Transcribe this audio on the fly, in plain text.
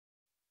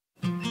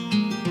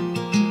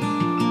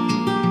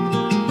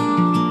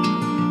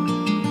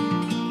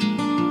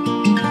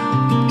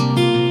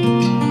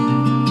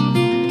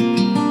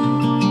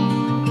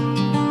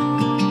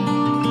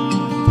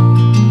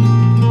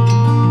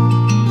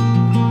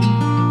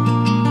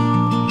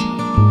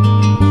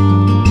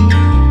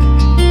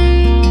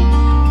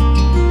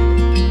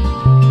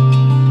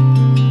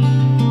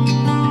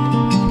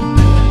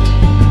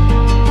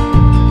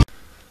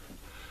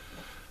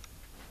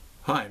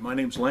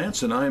name's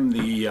Lance, and I'm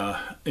the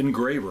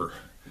engraver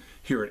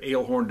here at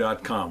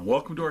AleHorn.com.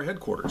 Welcome to our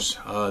headquarters.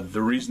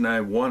 The reason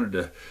I wanted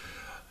to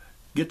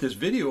get this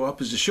video up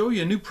is to show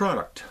you a new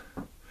product.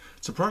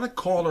 It's a product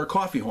called our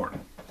coffee horn.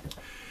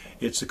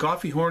 It's a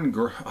coffee horn,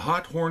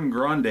 hot horn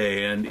grande,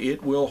 and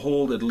it will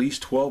hold at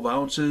least 12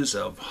 ounces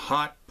of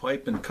hot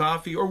piping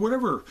coffee or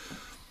whatever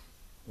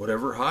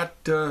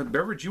hot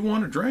beverage you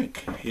want to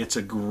drink. It's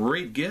a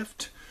great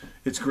gift.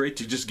 It's great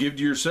to just give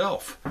to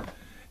yourself.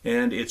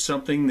 And it's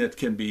something that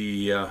can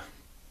be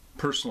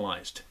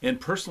personalized. And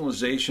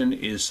personalization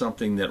is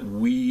something that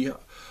we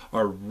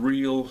are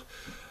real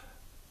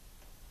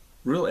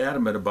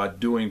adamant about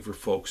doing for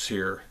folks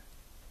here,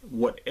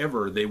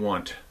 whatever they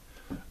want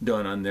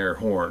done on their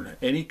horn.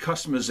 Any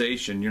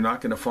customization, you're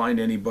not going to find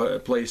any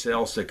place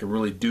else that can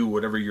really do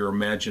whatever your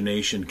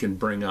imagination can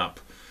bring up.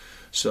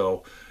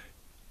 So,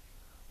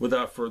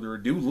 without further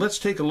ado, let's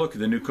take a look at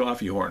the new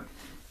coffee horn.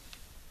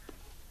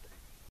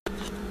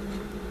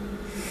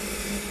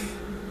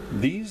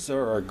 These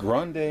are our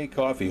grande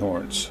coffee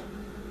horns.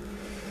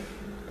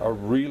 A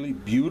really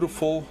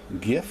beautiful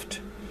gift,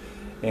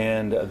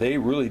 and they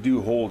really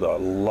do hold a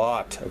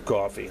lot of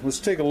coffee. Let's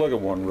take a look at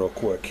one real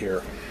quick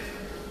here.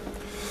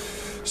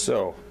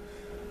 So,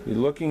 you're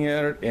looking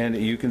at it and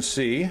you can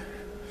see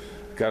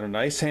got a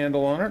nice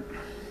handle on it.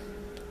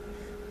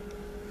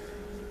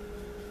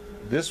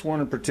 This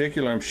one in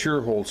particular I'm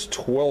sure holds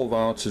 12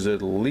 ounces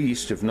at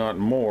least, if not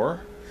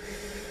more.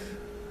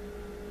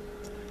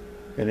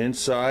 And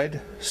inside,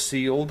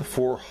 sealed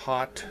for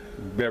hot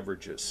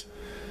beverages.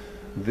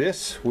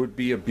 This would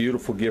be a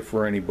beautiful gift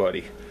for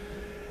anybody.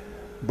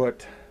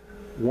 But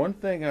one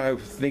thing I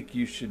think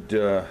you should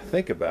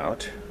think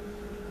about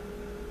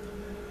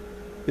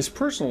is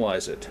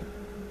personalize it.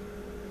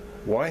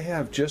 Why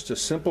have just a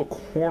simple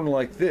horn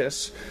like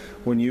this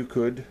when you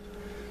could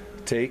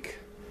take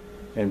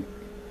and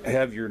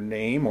have your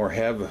name or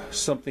have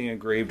something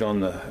engraved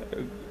on the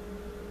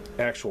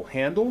actual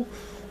handle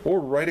or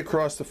right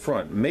across the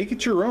front. Make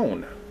it your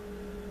own.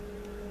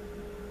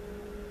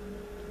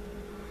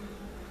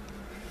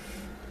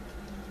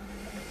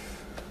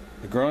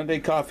 The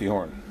Grande Coffee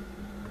Horn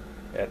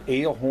at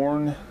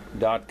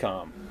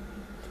AleHorn.com.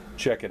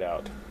 Check it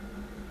out.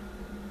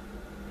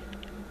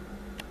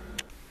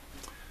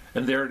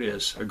 And there it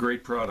is, a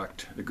great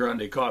product, the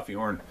Grande Coffee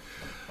Horn.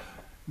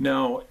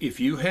 Now,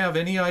 if you have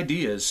any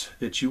ideas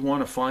that you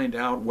want to find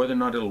out whether or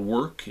not it'll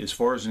work as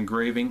far as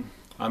engraving,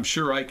 I'm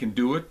sure I can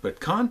do it, but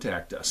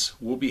contact us.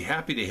 We'll be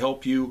happy to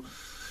help you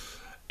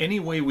any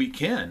way we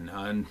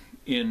can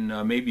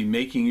in maybe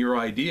making your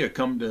idea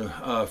come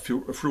to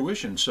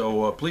fruition.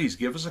 So please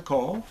give us a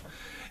call.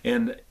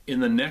 And in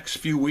the next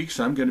few weeks,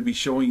 I'm going to be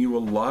showing you a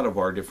lot of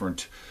our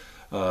different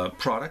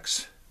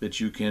products that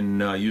you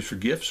can use for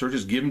gifts or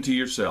just give them to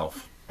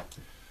yourself.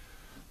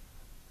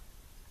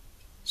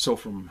 So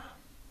from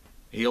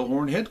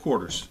AleHorn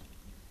headquarters,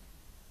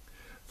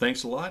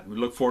 thanks a lot. We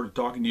look forward to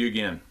talking to you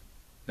again.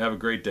 Have a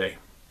great day.